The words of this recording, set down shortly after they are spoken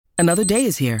Another day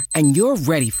is here, and you're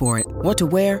ready for it. What to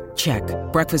wear? Check.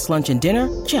 Breakfast, lunch, and dinner?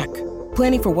 Check.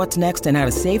 Planning for what's next and how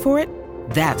to save for it?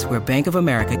 That's where Bank of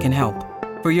America can help.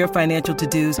 For your financial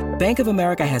to-dos, Bank of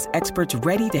America has experts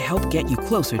ready to help get you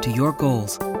closer to your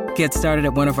goals. Get started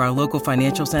at one of our local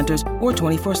financial centers or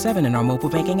 24/7 in our mobile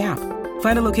banking app.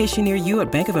 Find a location near you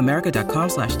at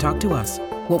bankofamerica.com/talktous.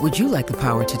 What would you like the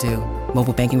power to do?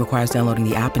 Mobile banking requires downloading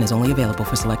the app and is only available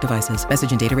for select devices.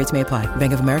 Message and data rates may apply.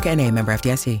 Bank of America N.A., member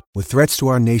FDIC. With threats to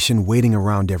our nation waiting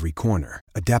around every corner,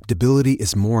 adaptability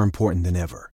is more important than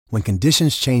ever. When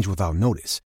conditions change without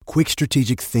notice, quick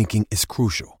strategic thinking is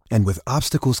crucial. And with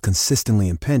obstacles consistently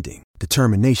impending,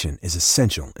 determination is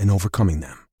essential in overcoming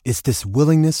them. It's this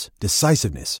willingness,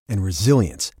 decisiveness, and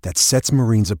resilience that sets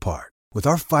Marines apart. With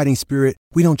our fighting spirit,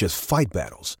 we don't just fight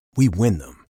battles, we win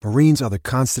them. Marines are the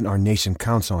constant our nation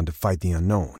counts on to fight the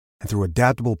unknown. And through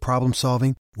adaptable problem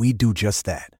solving, we do just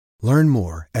that. Learn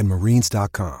more at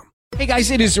marines.com. Hey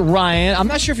guys, it is Ryan. I'm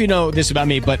not sure if you know this about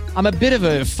me, but I'm a bit of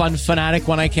a fun fanatic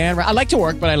when I can. I like to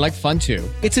work, but I like fun too.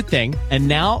 It's a thing. And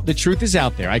now the truth is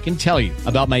out there. I can tell you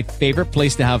about my favorite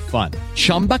place to have fun.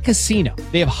 Chumba Casino.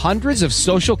 They have hundreds of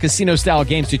social casino style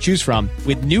games to choose from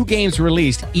with new games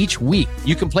released each week.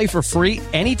 You can play for free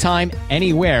anytime,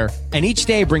 anywhere. And each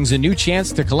day brings a new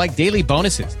chance to collect daily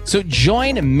bonuses. So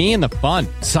join me in the fun.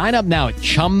 Sign up now at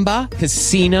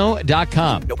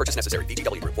ChumbaCasino.com. No purchase necessary.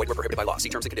 VGW Group. Void where prohibited by law. See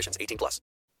terms and conditions. 18+.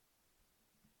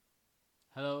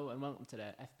 Hello and welcome to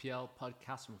the FPL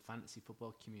podcast from the fantasy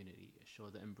football community, a show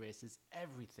that embraces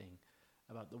everything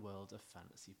about the world of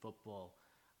fantasy football.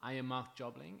 I am Mark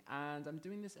Jobling, and I'm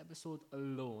doing this episode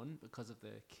alone because of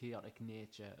the chaotic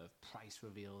nature of Price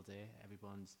Reveal Day.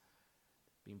 Everyone's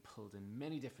been pulled in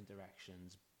many different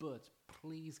directions, but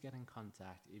please get in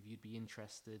contact if you'd be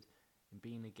interested in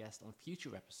being a guest on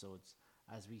future episodes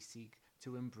as we seek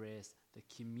to embrace the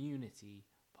community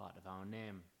part of our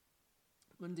name.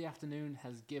 Monday afternoon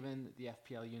has given the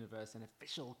FPL universe an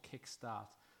official kickstart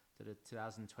to the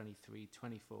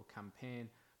 2023-24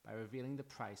 campaign by revealing the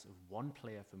price of one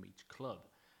player from each club.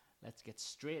 Let's get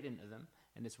straight into them,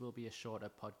 and this will be a shorter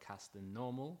podcast than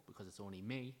normal because it's only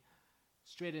me.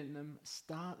 Straight into them,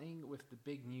 starting with the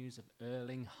big news of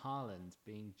Erling Haaland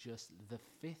being just the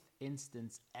fifth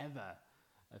instance ever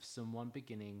of someone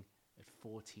beginning at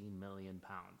 £14 million.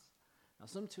 Now,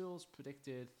 some tools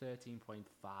predicted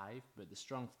 13.5, but the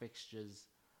strong fixtures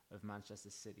of Manchester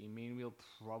City mean we'll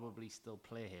probably still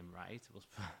play him, right? We'll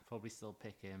probably still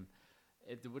pick him.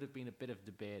 There would have been a bit of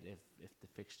debate if the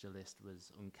fixture list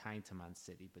was unkind to Man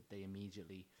City, but they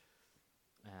immediately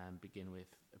begin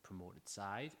with a promoted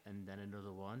side, and then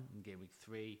another one in game week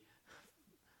 3,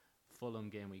 Fulham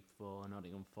game week 4,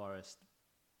 Nottingham Forest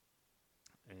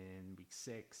in week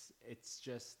 6. It's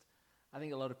just, I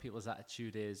think a lot of people's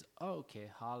attitude is, oh, okay,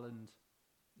 Haaland,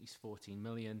 he's 14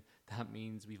 million. That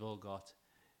means we've all got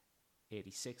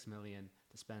 86 million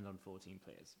to spend on 14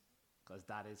 players, because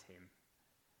that is him.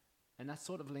 And that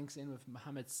sort of links in with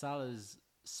Mohamed Salah's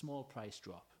small price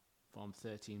drop from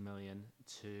 13 million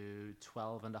to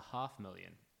 12.5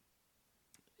 million.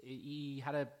 He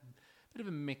had a bit of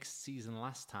a mixed season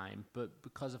last time, but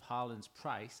because of Haaland's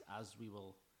price, as we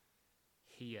will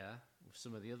hear with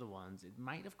some of the other ones, it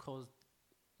might have caused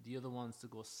the other ones to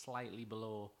go slightly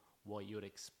below what you would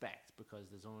expect, because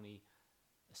there's only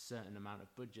a certain amount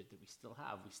of budget that we still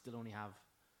have. We still only have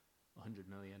 100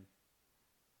 million.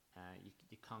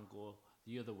 You can't go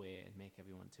the other way and make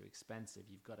everyone too expensive.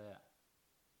 You've got to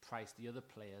price the other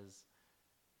players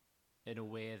in a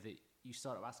way that you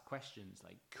start to ask questions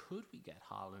like, could we get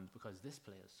Haaland because this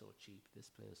player is so cheap, this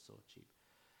player is so cheap?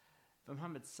 For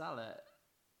Mohamed Salah,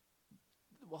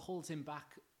 what holds him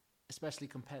back, especially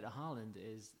compared to Haaland,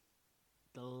 is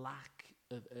the lack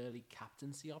of early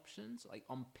captaincy options. Like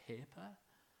on paper,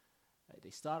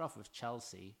 they start off with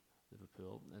Chelsea,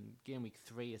 Liverpool, and game week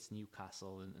 3 it's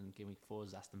Newcastle, and game week 4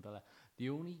 is Aston Villa.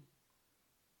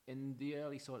 In the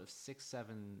early sort of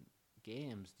 6-7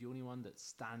 games, the only one that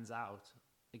stands out,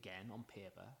 again on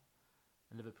paper,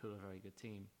 and Liverpool are a very good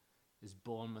team, is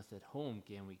Bournemouth at home,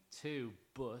 game week 2,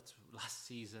 but last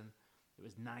season it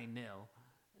was 9-0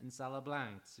 and Salah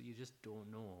blanked, so you just don't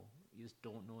know. You just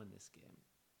don't know in this game.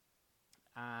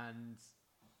 And,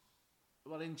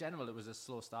 well, in general, it was a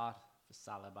slow start for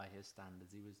Salah by his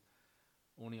standards. He was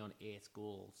only on 8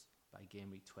 goals by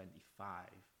game week 25,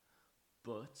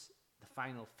 but the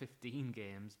final 15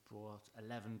 games brought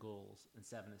 11 goals and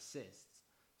 7 assists.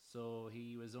 So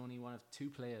he was only one of 2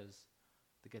 players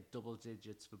to get double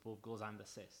digits for both goals and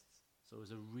assists. So it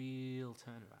was a real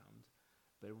turnaround,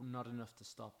 but not enough to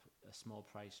stop a small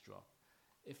price drop.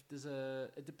 It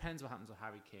depends what happens with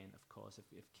Harry Kane, of course.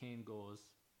 If Kane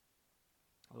goes,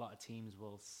 A lot of teams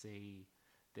will see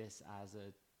this as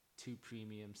a 2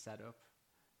 premium setup,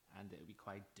 and it'll be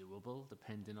quite doable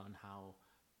depending on how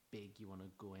big you want to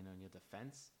go in on your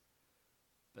defense.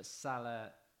 But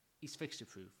Salah, he's fixture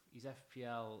proof. He's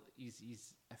FPL.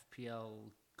 He's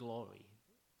FPL glory.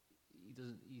 He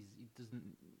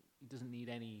doesn't need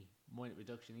any point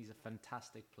reduction. He's a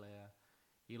fantastic player.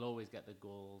 He'll always get the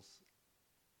goals.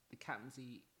 The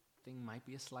captaincy thing might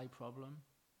be a slight problem,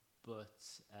 but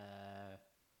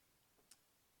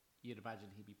you'd imagine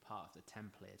he'd be part of the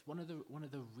template. One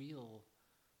of the real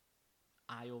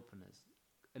eye openers.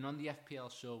 And on the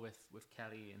FPL show with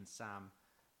Kelly and Sam,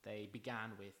 they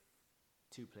began with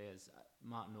 2 players,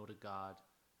 Martin Odegaard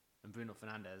and Bruno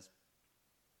Fernandes.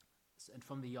 And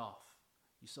from the off,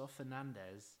 you saw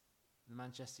Fernandes, the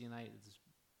Manchester United's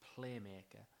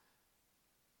playmaker,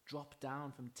 drop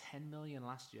down from 10 million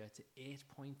last year to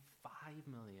 8.5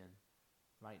 million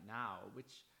right now,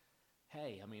 which,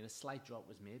 hey, I mean, a slight drop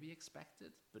was maybe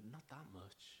expected, but not that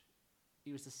much.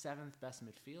 He was the 7th best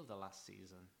midfielder last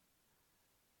season,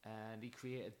 and he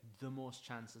created the most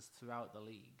chances throughout the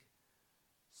league.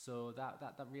 So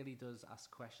that really does ask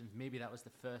questions. Maybe that was the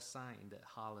first sign that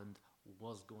Haaland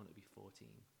was going to be 14.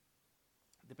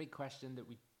 The big question that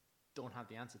we don't have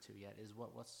the answer to yet is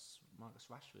what's Marcus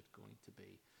Rashford going to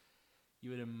be? You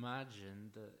would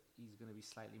imagine that he's going to be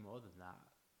slightly more than that,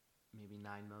 maybe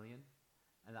 9 million.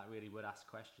 And that really would ask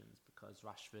questions, because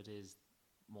Rashford is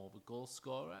more of a goal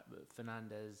scorer, but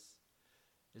Fernandes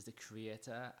is the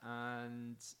creator,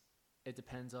 and it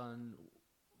depends on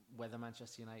whether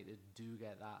Manchester United do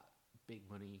get that big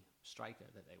money striker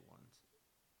that they want.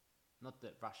 Not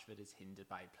that Rashford is hindered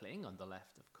by playing on the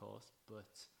left, of course,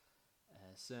 but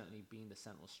certainly being the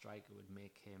central striker would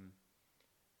make him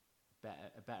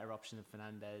a better option than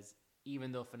Fernandes,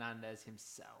 even though Fernandes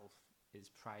himself is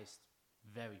priced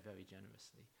very, very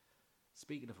generously.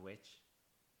 Speaking of which,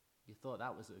 you thought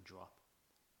that was a drop.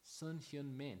 Son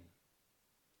Heung-min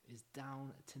is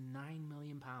down to £9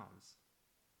 million.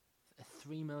 A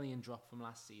 £3 million drop from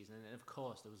last season, and of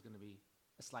course there was going to be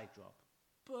a slight drop.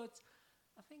 But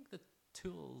I think the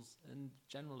tools and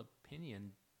general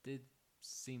opinion did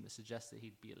seem to suggest that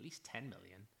he'd be at least 10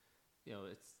 million. You know,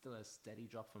 it's still a steady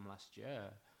drop from last year,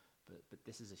 but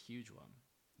this is a huge one.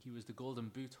 He was the Golden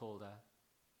Boot holder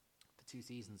for 2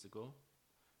 seasons ago,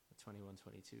 the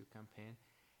 21-22 campaign,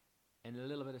 and a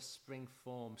little bit of spring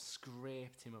form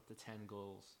scraped him up to 10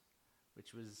 goals,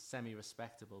 which was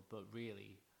semi-respectable, but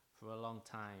really, for a long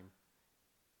time,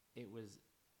 he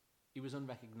was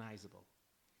unrecognisable.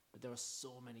 But there are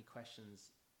so many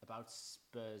questions about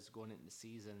Spurs going into the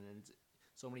season, and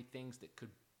so many things that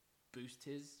could boost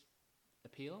his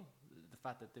appeal. The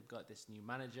fact that they've got this new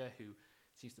manager who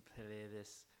seems to play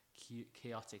this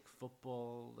chaotic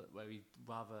football where he'd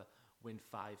rather win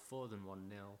 5-4 than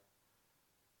 1-0.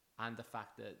 And the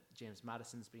fact that James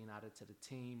Maddison's been added to the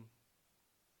team.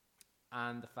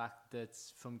 And the fact that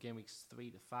from game weeks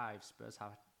 3 to 5, Spurs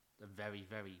have a very,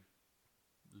 very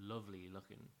lovely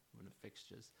looking run of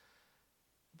fixtures.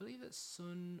 I believe that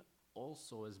Son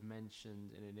also has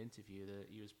mentioned in an interview that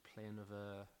he was playing with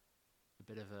a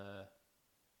bit of a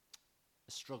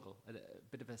struggle, a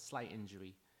bit of a slight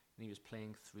injury, and he was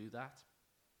playing through that.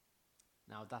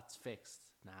 Now that's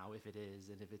fixed now, if it is,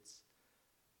 and if it's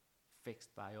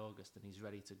fixed by August and he's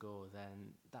ready to go,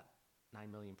 then that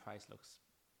 9 million price looks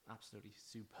absolutely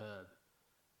superb.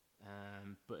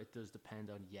 But it does depend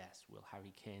on, yes, will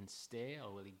Harry Kane stay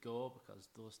or will he go? Because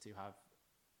those two have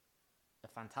a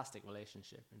fantastic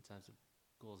relationship in terms of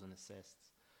goals and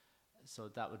assists. So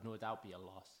that would no doubt be a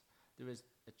loss. There is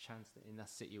a chance that in that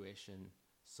situation,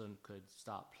 Son could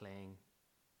start playing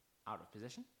out of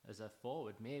position as a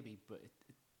forward, maybe, but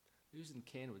losing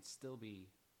Kane would still be,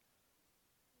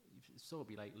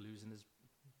 like losing his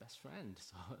best friend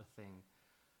sort of thing.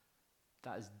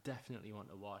 That is definitely one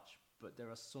to watch, but there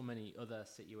are so many other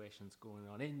situations going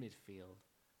on in midfield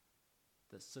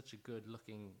that such a good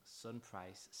looking Son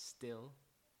price still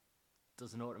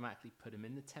doesn't automatically put him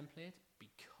in the template,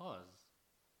 because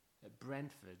at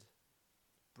Brentford,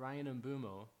 Brian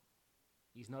Mbeumo,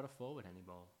 he's not a forward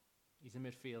anymore. He's a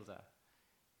midfielder.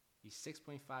 He's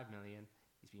 6.5 million.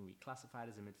 He's been reclassified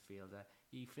as a midfielder.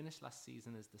 He finished last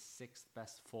season as the 6th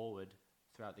best forward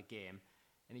throughout the game,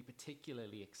 and he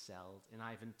particularly excelled in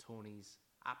Ivan Toney's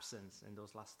absence in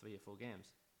those last 3 or 4 games.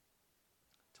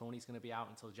 Toney's going to be out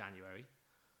until January.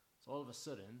 So all of a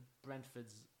sudden,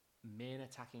 Brentford's main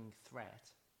attacking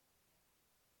threat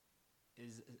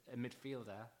is a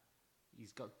midfielder.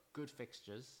 He's got good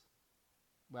fixtures.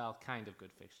 Well, kind of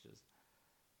good fixtures.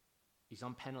 He's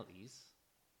on penalties,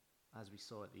 as we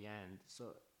saw at the end.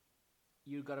 So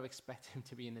you've got to expect him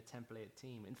to be in the template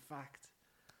team. In fact,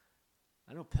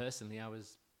 I know personally I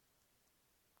was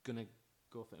going to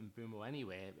go for Mbeumo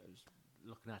anyway. I was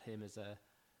looking at him as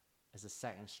a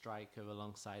second striker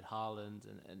alongside Haaland,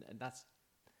 and that's,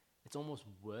 it's almost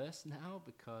worse now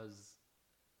because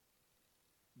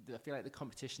I feel like the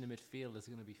competition in midfield is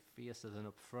going to be fiercer than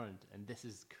up front, and this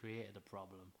has created a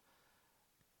problem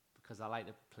because I like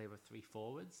to play with three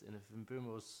forwards, and if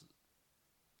Mbeumo's,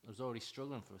 I was already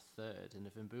struggling for a third, and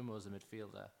if Mbeumo's a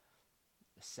midfielder,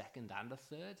 a second and a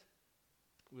third,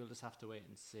 we'll just have to wait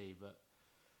and see. But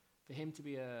for him to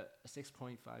be a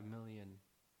 6.5 million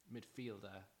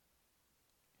midfielder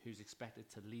who's expected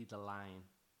to lead the line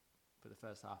for the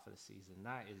first half of the season,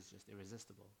 that is just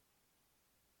irresistible.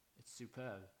 It's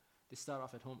superb. They start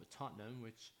off at home to Tottenham,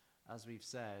 which, as we've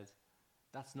said,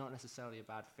 that's not necessarily a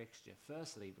bad fixture.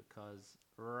 Firstly, because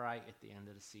right at the end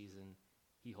of the season,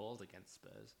 he hauled against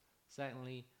Spurs.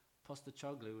 Secondly,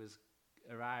 Postecoglou has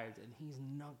arrived, and he's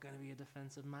not going to be a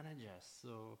defensive manager.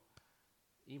 So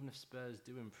even if Spurs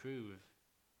do improve,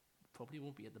 probably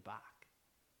won't be at the back.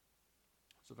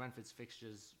 So Brentford's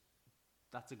fixtures,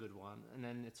 that's a good one. And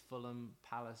then it's Fulham,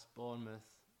 Palace, Bournemouth,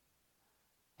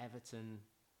 Everton,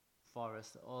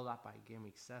 Forest, all that by game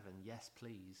week 7. Yes,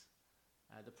 please.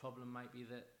 The problem might be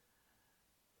that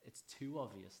it's too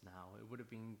obvious now. It would have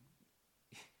been,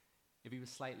 if he was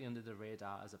slightly under the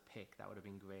radar as a pick, that would have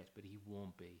been great, but he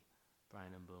won't be,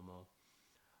 Brian Mbeumo.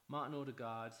 Martin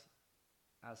Odegaard,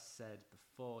 as said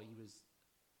before, he was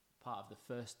part of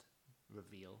the first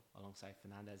reveal alongside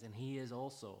Fernandes, and he is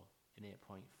also an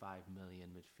 8.5 million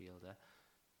midfielder.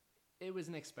 It was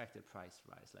an expected price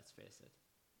rise, let's face it.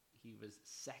 He was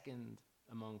second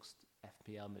amongst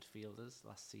FPL midfielders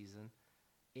last season.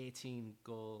 15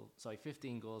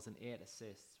 goals and 8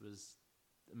 assists was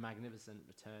a magnificent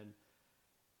return.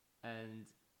 And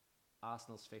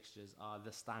Arsenal's fixtures are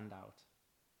the standout.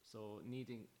 So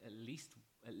needing at least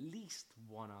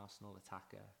one Arsenal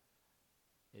attacker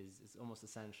is almost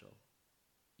essential.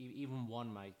 Even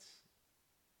one might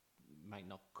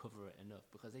not cover it enough,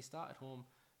 because they start at home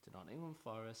to Nottingham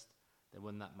Forest. They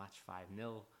won that match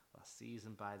 5-0 last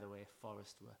season, by the way.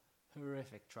 Forest were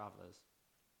horrific travellers,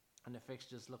 and the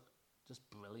fixtures look just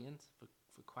brilliant for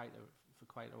quite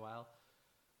a while.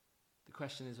 The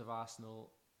question is with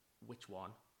Arsenal, which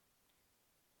one?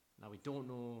 Now, we don't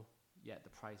know yet the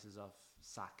prices of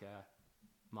Saka,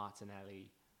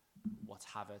 Martinelli, what's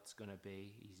Havertz going to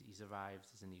be. He's arrived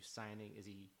as a new signing.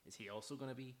 Is he also going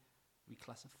to be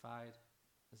reclassified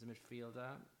as a midfielder?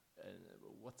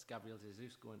 What's Gabriel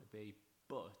Jesus going to be?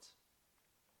 But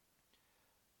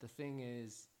the thing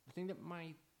that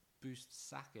might boost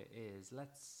Saka is,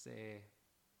 let's say,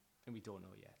 and we don't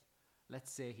know yet,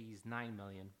 let's say he's 9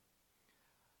 million.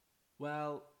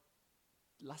 Well,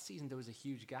 last season there was a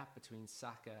huge gap between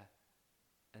Saka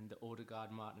and the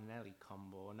Odegaard-Martinelli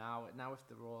combo. Now if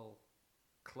they're all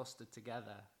clustered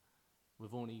together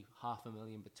with only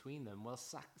 500,000 between them, well,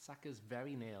 Saka's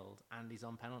very nailed and he's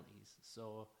on penalties.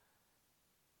 So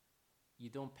you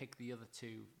don't pick the other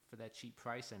two for their cheap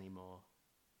price anymore.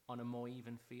 On a more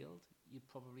even field, you'd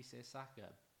probably say Saka,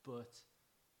 but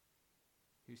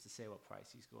who's to say what price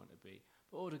he's going to be?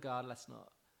 But Odegaard, let's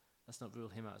not rule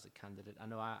him out as a candidate. I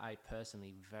know I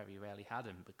personally very rarely had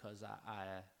him, because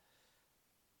I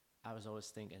was always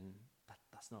thinking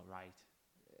that's not right.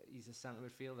 He's a centre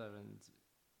midfielder, and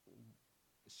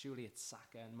surely it's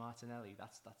Saka and Martinelli.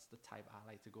 That's the type I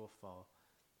like to go for,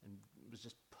 and was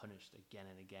just punished again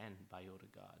and again by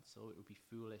Odegaard. So it would be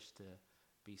foolish to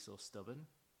be so stubborn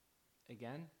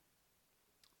again.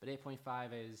 But 8.5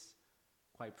 is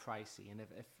quite pricey, and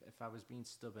if I was being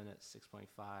stubborn at 6.5,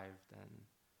 then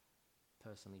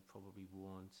personally probably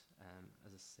won't.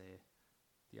 As I say,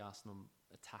 the Arsenal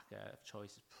attacker of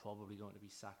choice is probably going to be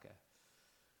Saka.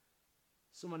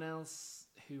 Someone else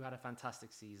who had a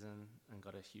fantastic season and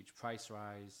got a huge price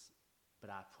rise, but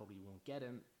I probably won't get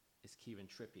him, is Kieran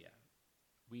Trippier.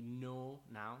 We know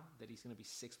now that he's going to be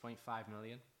 6.5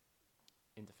 million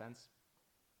in defence.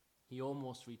 He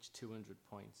almost reached 200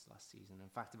 points last season. In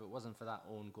fact, if it wasn't for that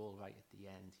own goal right at the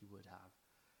end, he would have.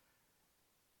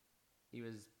 He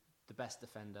was the best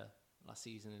defender last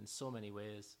season in so many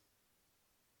ways.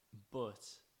 But,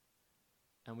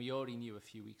 and we already knew a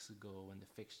few weeks ago when the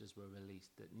fixtures were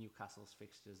released that Newcastle's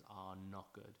fixtures are not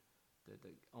good.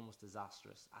 They're almost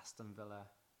disastrous. Aston Villa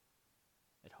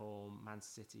at home, Man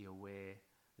City away,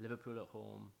 Liverpool at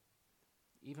home,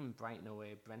 even Brighton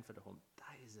away, Brentford at home.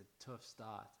 That is a tough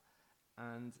start.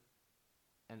 And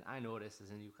I noticed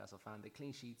as a Newcastle fan, the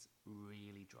clean sheets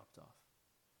really dropped off.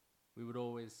 We would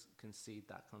always concede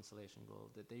that consolation goal,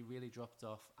 that they really dropped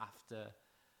off after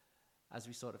as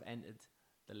we sort of entered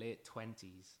the late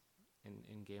 20s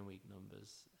in game week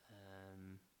numbers,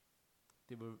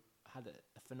 they had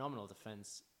a phenomenal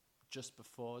defence just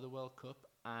before the World Cup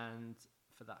and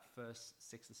for that first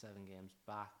 6 or 7 games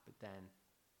back, but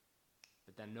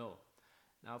then no.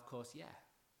 Now, of course,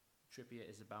 Trippier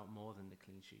is about more than the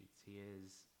clean sheets.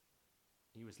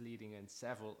 He was leading in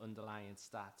several underlying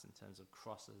stats in terms of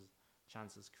crosses,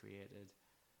 chances created.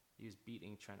 He was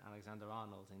beating Trent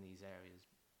Alexander-Arnold in these areas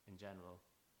in general.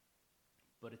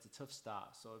 But it's a tough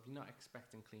start, so if you're not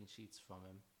expecting clean sheets from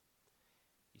him,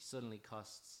 he suddenly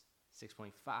costs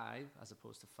 6.5 as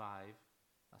opposed to 5.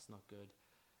 That's not good.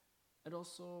 And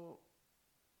also,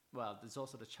 there's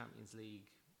also the Champions League.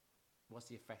 What's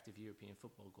the effect of European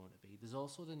football going to be? There's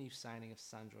also the new signing of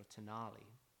Sandro Tonali,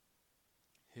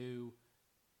 who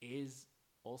is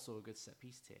also a good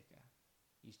set-piece taker.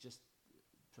 He's just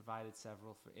provided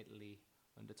several for Italy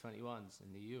under 21s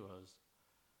in the Euros.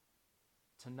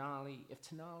 If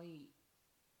Tonali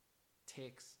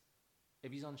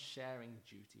if he's on sharing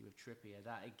duty with Trippier,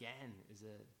 that again is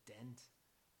a dent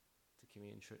to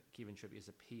Kieran Trippier's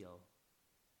appeal.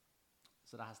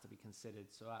 So that has to be considered.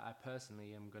 So I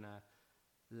personally am going to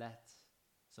let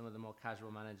some of the more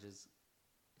casual managers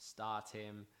start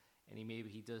him, and maybe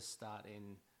he does start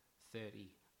in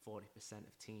 30-40%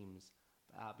 of teams,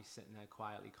 but I'll be sitting there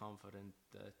quietly confident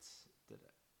that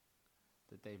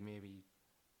they've maybe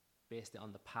based it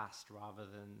on the past rather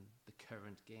than the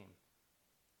current game.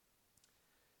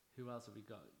 Who else have we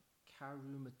got?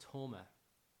 Karu Matoma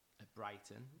at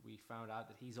Brighton. We found out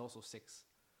that he's also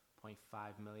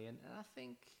 6.5 million, and I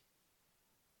think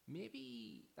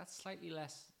maybe that's slightly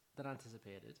less than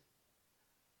anticipated.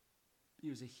 He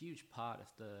was a huge part of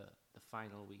the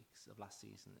final weeks of last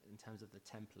season in terms of the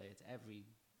template.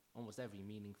 Almost every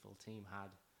meaningful team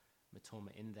had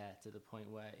Matoma in there, to the point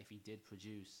where if he did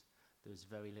produce, there was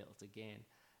very little to gain.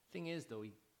 Thing is, though,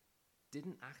 he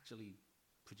didn't actually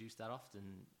produce that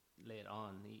often late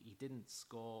on. He didn't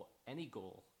score any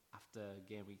goal after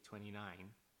game week 29,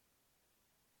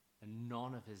 and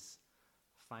none of his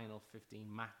final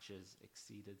 15 matches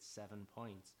exceeded 7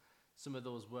 points. Some of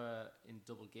those were in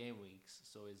double game weeks,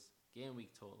 so his game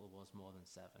week total was more than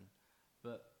 7.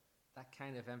 But that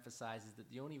kind of emphasizes that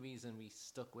the only reason we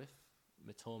stuck with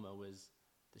Matoma was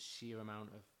the sheer amount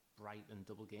of Brighton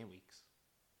double game weeks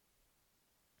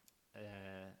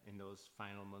in that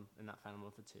final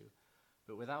month or two.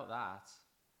 But without that,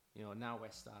 now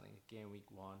we're starting at game week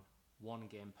 1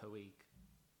 game per week.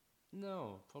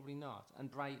 No, probably not. And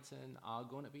Brighton are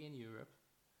going to be in Europe.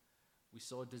 We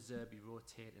saw De Zerbi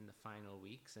rotate in the final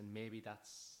weeks, and maybe that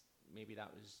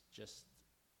was just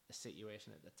a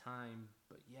situation at the time.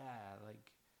 But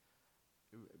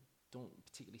don't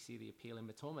particularly see the appeal in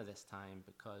Matoma this time,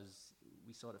 because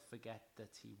we sort of forget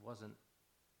that he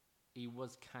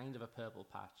was kind of a purple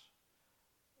patch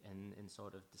in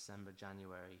sort of December,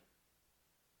 January,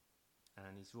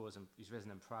 and he's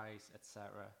risen in price,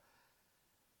 etc.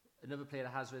 Another player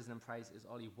that has risen in price is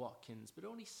Ollie Watkins, but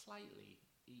only slightly.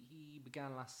 He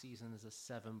began last season as a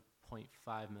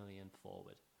 7.5 million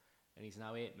forward, and he's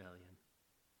now 8 million.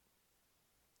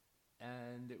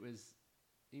 And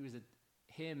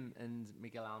him and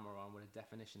Miguel Almiron were a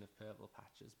definition of purple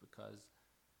patches, because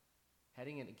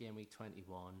heading into game week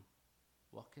 21,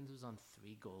 Watkins was on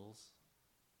 3 goals.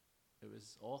 It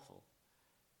was awful.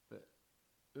 But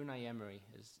Unai Emery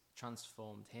has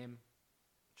transformed him,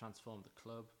 transformed the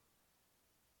club.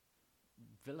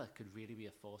 Villa could really be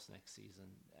a force next season.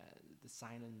 The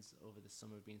signings over the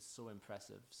summer have been so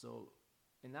impressive. So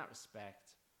in that respect,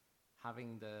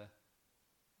 having the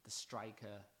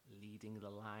striker leading the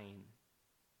line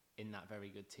in that very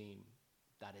good team,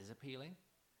 that is appealing.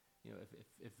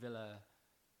 If Villa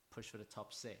push for the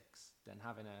top 6, then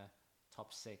having a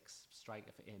top 6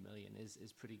 striker for 8 million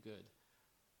is pretty good.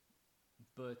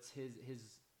 But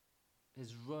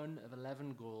his run of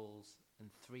 11 goals and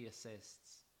 3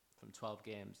 assists from 12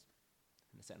 games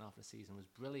in the second half of the season was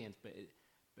brilliant, but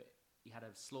he had a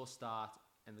slow start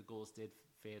and the goals did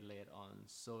fade late on.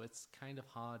 So it's kind of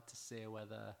hard to say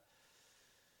whether,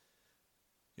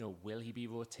 will he be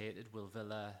rotated? Will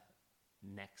Villa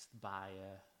next buy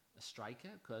a striker?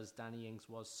 Because Danny Ings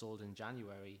was sold in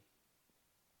January.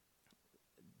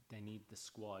 They need the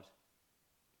squad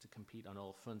to compete on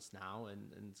all fronts now,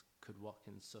 and could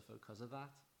Watkins suffer because of that?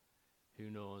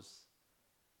 Who knows?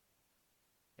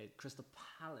 At Crystal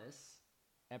Palace,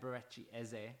 Eberechi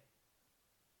Eze,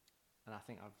 and I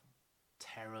think I've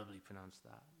terribly pronounced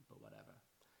that, but whatever.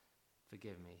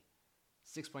 Forgive me.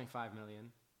 6.5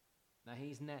 million. Now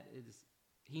he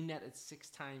netted 6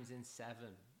 times in 7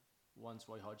 once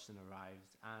Roy Hodgson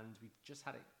arrived, and we just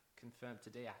had it confirmed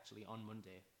today, actually, on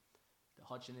Monday, that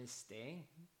Hodgson is staying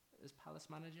as Palace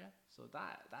manager. So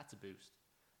that's a boost.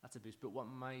 That's a boost. But what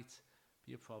might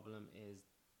be a problem is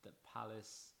that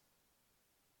Palace,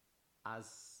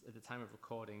 as at the time of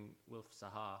recording, Wilf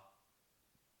Zaha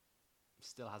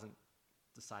still hasn't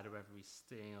decided whether he's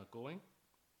staying or going.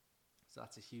 So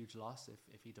that's a huge loss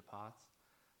if he departs.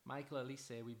 Michael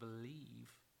Elise, we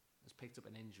believe, has picked up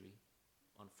an injury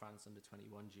on France under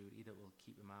 21 duty that will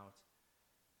keep him out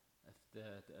of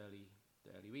the early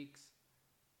weeks.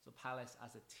 So Palace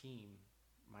as a team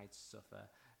might suffer.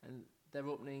 And their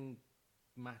opening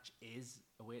match is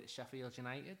away to Sheffield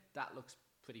United. That looks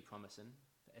pretty promising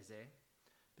for Eze.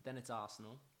 But then it's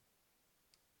Arsenal.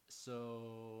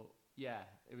 So, yeah,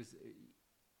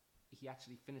 he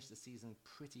actually finished the season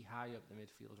pretty high up the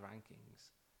midfield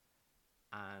rankings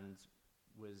and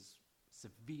was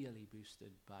severely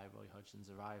boosted by Roy Hodgson's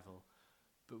arrival.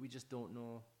 But we just don't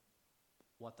know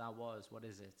what that was. What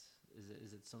is it?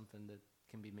 Is it something that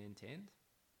can be maintained?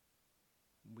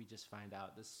 We just find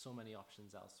out there's so many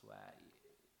options elsewhere.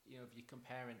 You know, if you're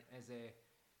comparing Eze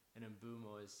and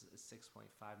Mbumo as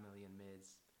 6.5 million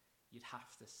mids, you'd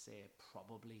have to say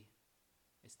probably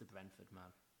it's the Brentford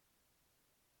man.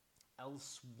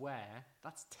 Elsewhere,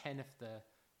 that's 10 of the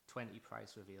 20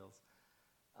 price reveals.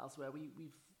 Elsewhere,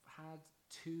 we've had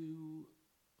 2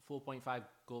 4.5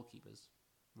 goalkeepers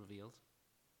revealed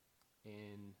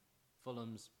in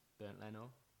Fulham's Bernd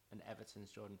Leno and Everton's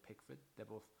Jordan Pickford. They're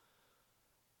both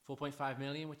 4.5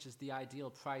 million, which is the ideal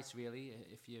price, really,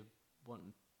 if you want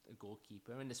a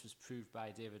goalkeeper. And this was proved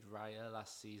by David Raya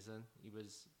last season. He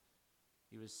was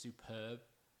superb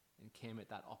and came at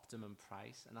that optimum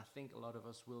price. And I think a lot of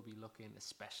us will be looking,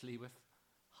 especially with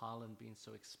Haaland being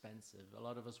so expensive, a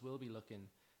lot of us will be looking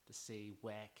to see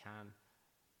where can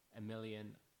 $1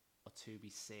 million or $2 million be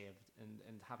saved.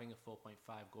 And having a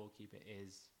 4.5 goalkeeper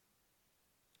is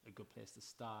a good place to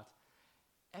start.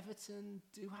 Everton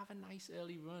do have a nice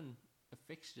early run of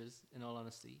fixtures, in all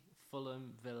honesty.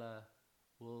 Fulham, Villa,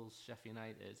 Wolves, Sheffield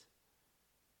United.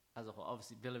 As a whole,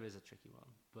 obviously Villa is a tricky one,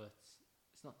 but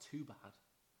it's not too bad.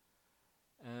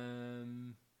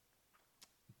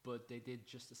 But they did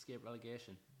just escape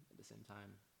relegation at the same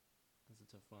time. That's a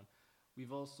tough one.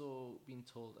 We've also been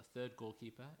told a third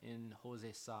goalkeeper in Jose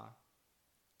Sarr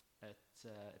at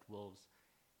Wolves.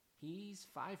 He's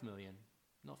 5 million,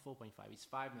 not 4.5. He's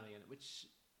 5 million, which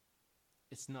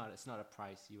it's not a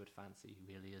price you would fancy,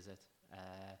 really, is it?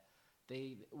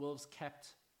 Wolves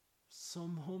kept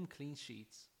some home clean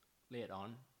sheets late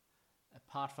on.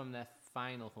 Apart from their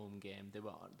final home game, they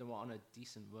were on a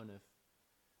decent run of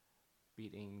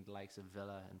beating the likes of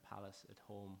Villa and Palace at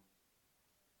home,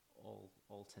 all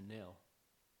to nil.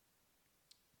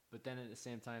 But then at the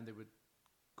same time, they would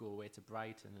go away to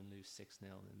Brighton and lose 6-0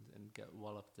 and get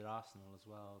walloped at Arsenal as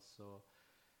well. So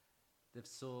they've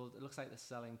sold. It looks like they're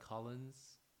selling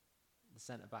Collins, the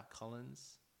centre back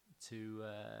Collins, to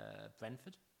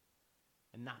Brentford,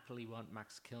 and Napoli want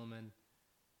Max Kilman.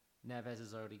 Neves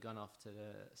has already gone off to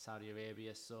Saudi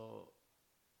Arabia, so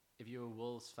if you're a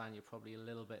Wolves fan, you're probably a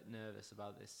little bit nervous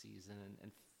about this season,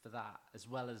 and for that, as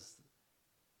well as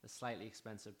the slightly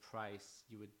expensive price,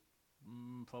 you would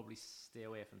probably stay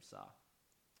away from Sarr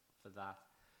for that.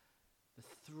 The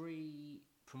 3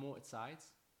 promoted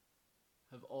sides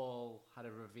have all had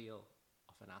a reveal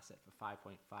of an asset for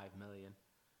 5.5 million.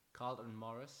 Carlton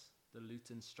Morris, the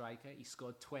Luton striker, he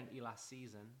scored 20 last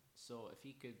season, so if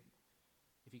he could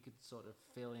sort of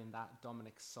fill in that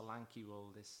Dominic Solanke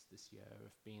role this year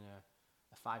of being a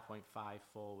 5.5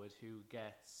 forward who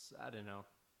gets, I don't know,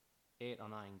 8 or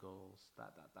 9 goals,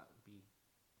 that'd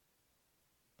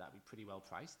be pretty well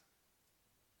priced.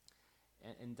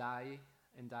 And Ndai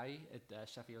at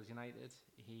Sheffield United,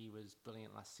 he was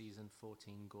brilliant last season,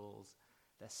 14 goals.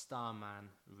 Their star man,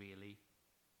 really.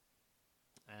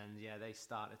 And yeah, they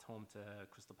start at home to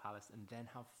Crystal Palace and then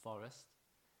have Forest.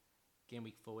 Game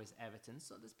week 4 is Everton,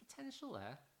 so there's potential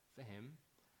there for him.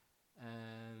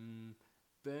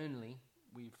 Burnley,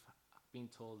 we've been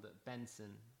told that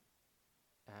Benson,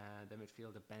 the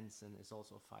midfielder Benson, is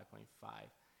also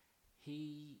 5.5.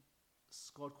 He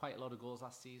scored quite a lot of goals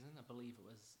last season. I believe it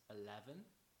was 11.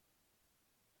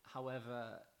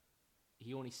 However,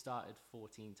 he only started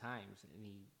 14 times and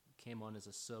he came on as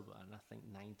a sub on, I think,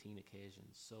 19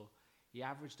 occasions. So he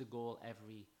averaged a goal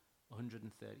every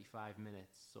 135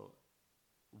 minutes. So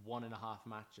 1.5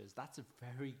 matches. That's a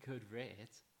very good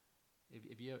rate.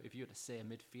 If you were to say a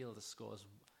midfielder scores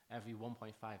every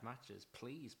 1.5 matches,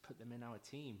 please put them in our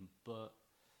team. But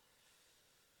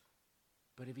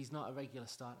if he's not a regular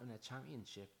starter in a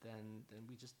championship, then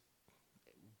we just,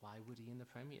 why would he in the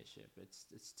Premiership?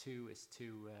 It's too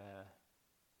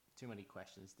Too many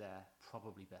questions there.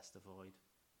 Probably best avoid.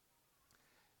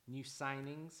 New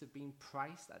signings have been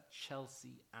priced at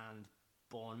Chelsea and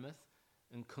Bournemouth.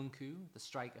 And Nkunku, the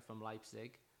striker from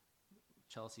Leipzig.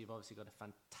 Chelsea have obviously got a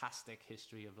fantastic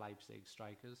history of Leipzig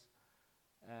strikers.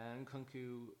 And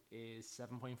Nkunku is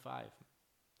 7.5.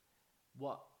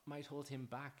 What might hold him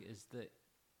back is that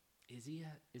is he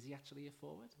actually a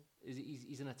forward?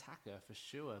 He's an attacker for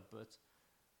sure, but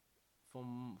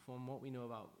from what we know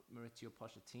about Mauricio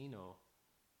Pochettino,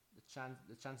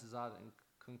 the chances are that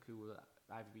Nkunku will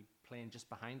either be playing just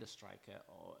behind a striker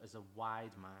or as a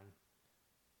wide man,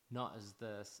 not as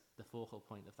the focal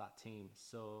point of that team.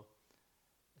 So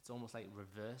it's almost like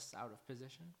reverse out of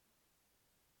position.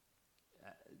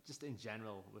 Just in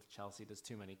general with Chelsea, there's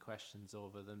too many questions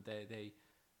over them. They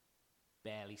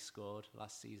barely scored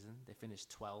last season. They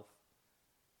finished 12th.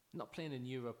 Not playing in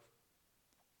Europe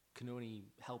can only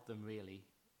help them really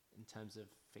in terms of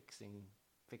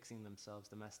fixing themselves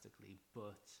domestically,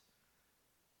 but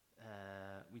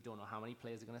we don't know how many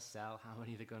players they're going to sell, how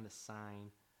many they're going to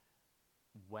sign,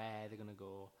 where they're going to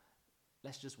go.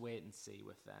 Let's just wait and see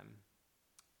with them.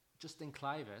 Justin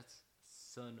Kluivert,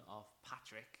 son of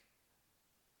Patrick,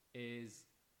 is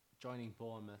joining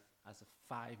Bournemouth as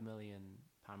a £5 million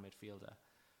midfielder,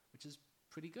 which is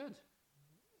pretty good.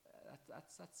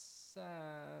 That's it's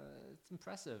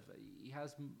impressive. He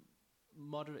has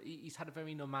he's had a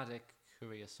very nomadic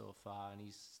career so far, and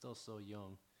he's still so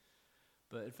young.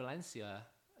 But at Valencia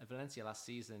last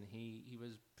season, he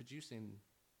was producing.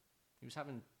 He was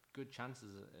having good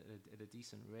chances at a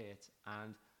decent rate,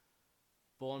 and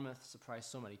Bournemouth surprised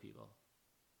so many people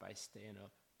by staying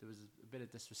up. There was a bit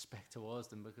of disrespect towards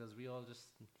them because we all just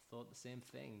thought the same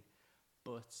thing.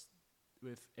 But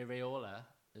with Areola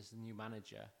as the new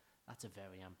manager, that's a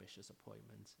very ambitious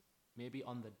appointment. Maybe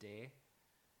on the day,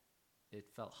 it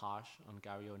felt harsh on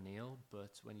Gary O'Neill,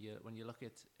 but when you look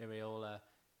at Areola,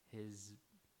 his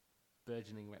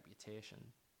burgeoning reputation,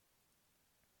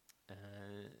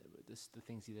 the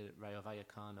things he did at Rayo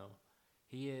Vallecano,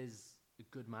 he is a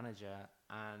good manager,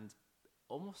 and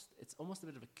it's almost a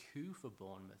bit of a coup for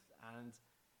Bournemouth. And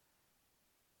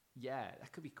yeah,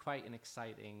 that could be quite an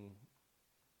exciting.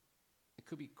 It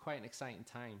could be quite an exciting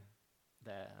time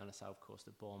there on the south coast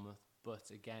of Bournemouth. But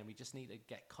again, we just need to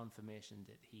get confirmation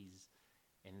that he's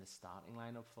in the starting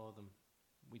lineup for them.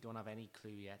 We don't have any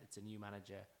clue yet. It's a new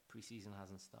manager. Pre-season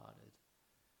hasn't started.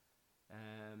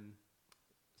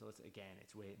 So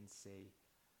it's wait and see.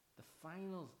 The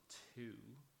final two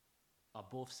are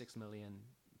both £6 million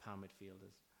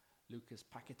midfielders. Lucas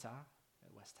Paquetá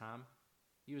at West Ham.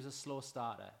 He was a slow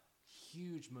starter.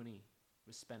 Huge money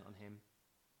was spent on him.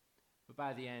 But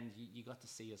by the end, you got to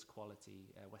see his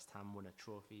quality. West Ham won a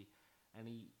trophy, and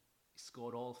he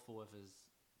scored all 4 of his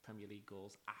Premier League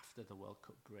goals after the World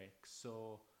Cup break.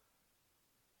 So,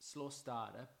 slow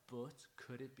starter, but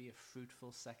could it be a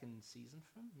fruitful second season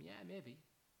for him? Yeah, maybe.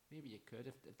 Maybe it could.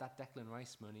 If that Declan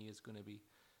Rice money is going to be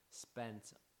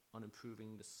spent on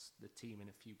improving the team in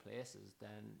a few places,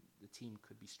 then the team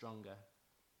could be stronger,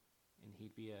 and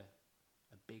he'd be a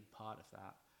big part of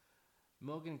that.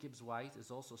 Morgan Gibbs-White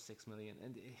is also $6 million,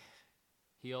 and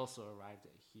he also arrived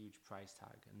at a huge price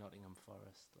tag at Nottingham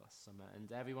Forest last summer,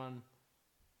 and everyone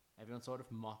sort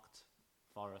of mocked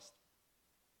Forest,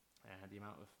 the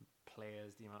amount of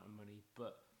players, the amount of money.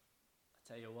 But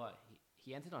I tell you what,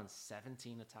 he entered on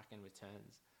 17 attacking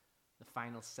returns, the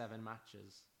final 7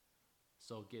 matches.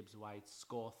 So Gibbs-White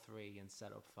score 3 and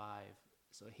set up 5.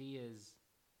 So he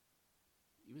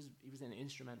was an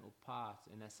instrumental part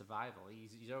in their survival.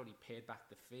 He's already paid back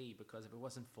the fee, because if it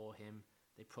wasn't for him,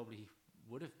 they probably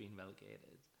would have been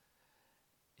relegated.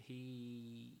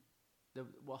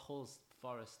 What holds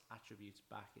Forest attributes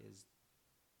back is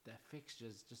their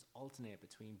fixtures just alternate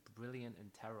between brilliant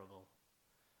and terrible.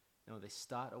 You know, they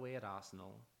start away at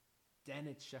Arsenal, then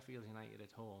it's Sheffield United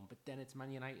at home, but then it's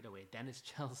Man United away, then it's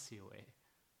Chelsea away,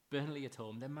 Burnley at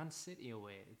home, then Man City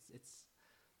away.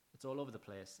 It's all over the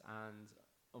place, and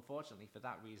unfortunately for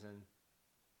that reason,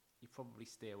 you probably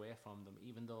stay away from them,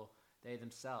 even though they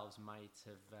themselves might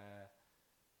have.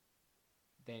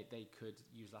 They could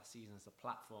use last season as a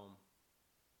platform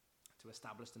to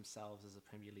establish themselves as a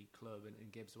Premier League club,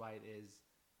 and Gibbs-White is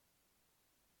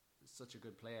such a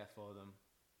good player for them.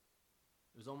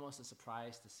 It was almost a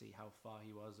surprise to see how far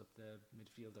he was up the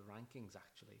midfielder rankings,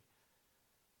 actually.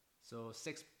 So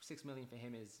 $6 million for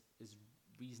him is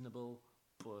reasonable,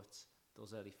 but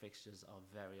those early fixtures are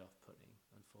very off-putting,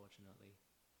 unfortunately.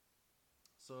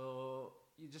 So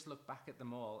you just look back at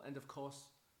them all, and of course,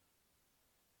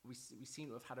 we seem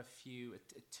to have had a few at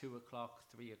 2 o'clock,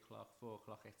 3 o'clock, 4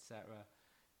 o'clock, etc.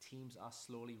 Teams are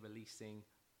slowly releasing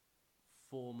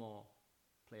 4 more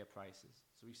player prices.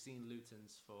 So we've seen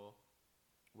Luton's for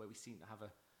where we seem to have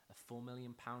a £4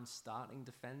 million starting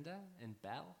defender in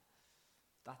Bell.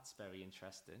 That's very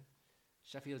interesting.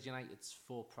 Sheffield United's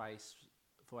 4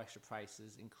 extra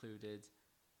prices included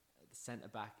the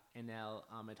centre-back Enel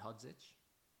Ahmedhodzic,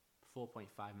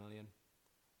 4.5 million.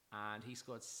 And he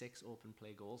scored 6 open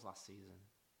play goals last season.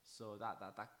 So that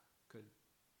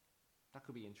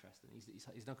could be interesting.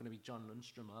 He's not going to be John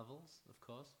Lundstrom levels, of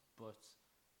course, but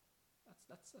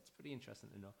that's pretty interesting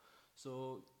to know.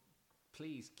 So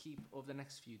please over the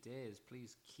next few days,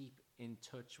 please keep in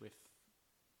touch with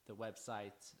the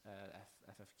website,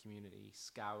 FF Community,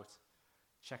 Scout.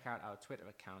 Check out our Twitter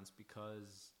accounts,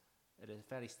 because at a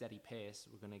fairly steady pace,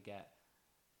 we're going to get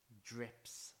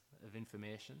drips of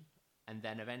information. And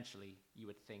then eventually, you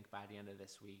would think by the end of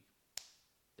this week,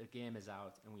 the game is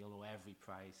out and we'll know every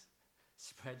price.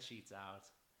 Spreadsheets out.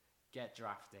 Get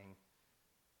drafting.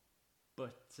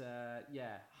 But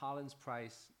Haaland's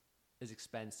price is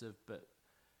expensive, but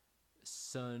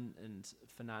Son and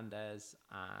Fernandez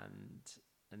and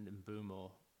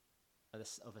Mbumo are the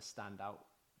other standout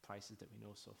prices that we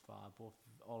know so far. Both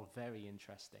all very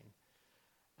interesting.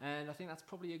 And I think that's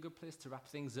probably a good place to wrap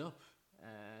things up.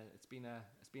 It's been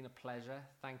a pleasure.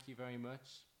 Thank you very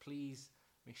much. Please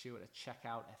make sure to check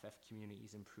out FF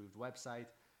Community's improved website,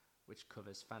 which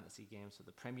covers fantasy games for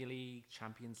the Premier League,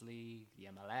 Champions League, the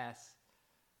MLS,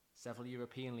 several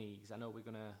European leagues. I know we're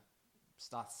going to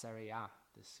start Serie A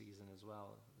this season as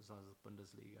well as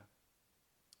Bundesliga.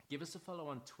 Give us a follow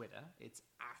on Twitter. It's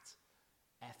at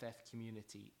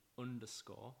 @FFCommunity_.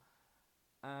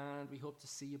 And we hope to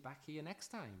see you back here next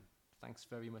time. Thanks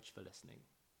very much for listening.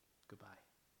 Goodbye.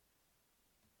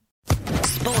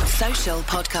 Sports Social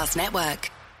Podcast Network.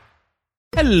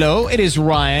 Hello, it is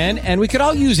Ryan, and we could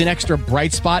all use an extra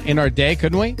bright spot in our day,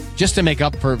 couldn't we? Just to make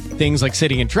up for things like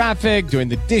sitting in traffic, doing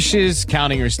the dishes,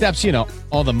 counting your steps,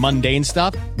 all the mundane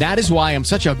stuff. That is why I'm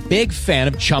such a big fan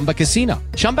of Chumba Casino.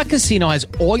 Chumba Casino has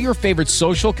all your favorite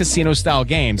social casino-style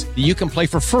games that you can play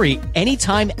for free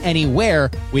anytime, anywhere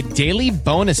with daily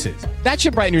bonuses. That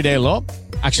should brighten your day a little.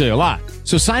 Actually, a lot.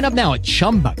 So sign up now at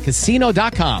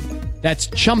ChumbaCasino.com. That's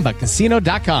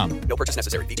ChumbaCasino.com. No purchase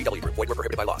necessary. VGW Group. Void where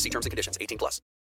prohibited by law. See terms and conditions. 18+.